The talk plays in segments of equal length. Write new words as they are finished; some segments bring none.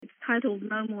titled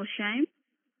No More Shame,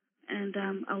 and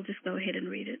I'll just go ahead and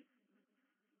read it.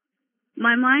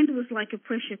 My mind was like a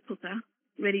pressure cooker,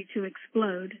 ready to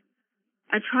explode.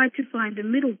 I tried to find a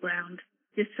middle ground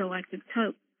just so I could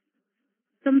cope.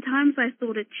 Sometimes I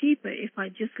thought it cheaper if I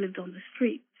just lived on the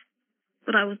streets,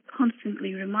 but I was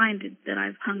constantly reminded that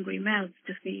I've hungry mouths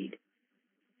to feed.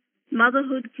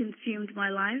 Motherhood consumed my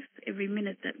life every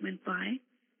minute that went by,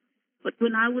 but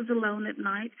when I was alone at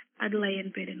night, I'd lay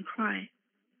in bed and cry.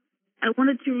 I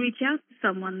wanted to reach out to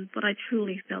someone, but I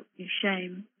truly felt no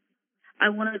shame. I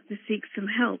wanted to seek some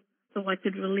help so I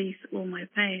could release all my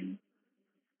pain.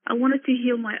 I wanted to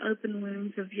heal my open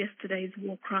wounds of yesterday's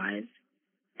war cries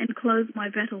and close my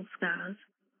battle scars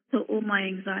so all my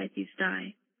anxieties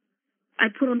die. I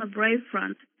put on a brave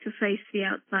front to face the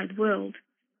outside world,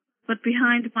 but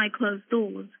behind my closed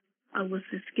doors, I was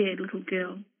the scared little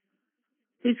girl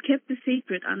who's kept the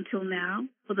secret until now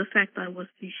for the fact I was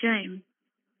too shame,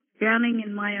 drowning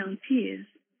in my own tears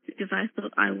because I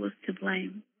thought I was to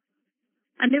blame.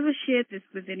 I never shared this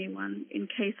with anyone in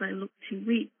case I looked too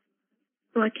weak,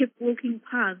 so I kept walking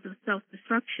paths of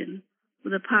self-destruction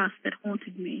with a past that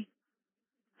haunted me.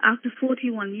 After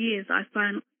 41 years, I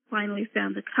finally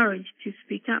found the courage to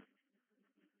speak up.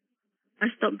 I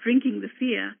stopped drinking the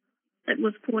fear that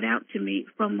was poured out to me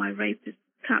from my rapist's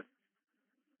cup.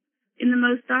 In the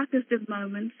most darkest of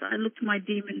moments, I looked my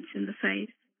demons in the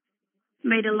face,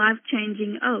 made a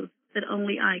life-changing oath that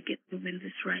only I get to win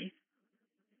this race,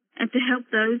 and to help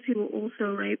those who were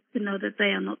also raped to know that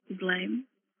they are not to blame,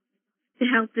 to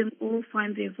help them all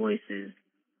find their voices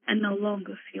and no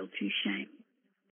longer feel too shamed.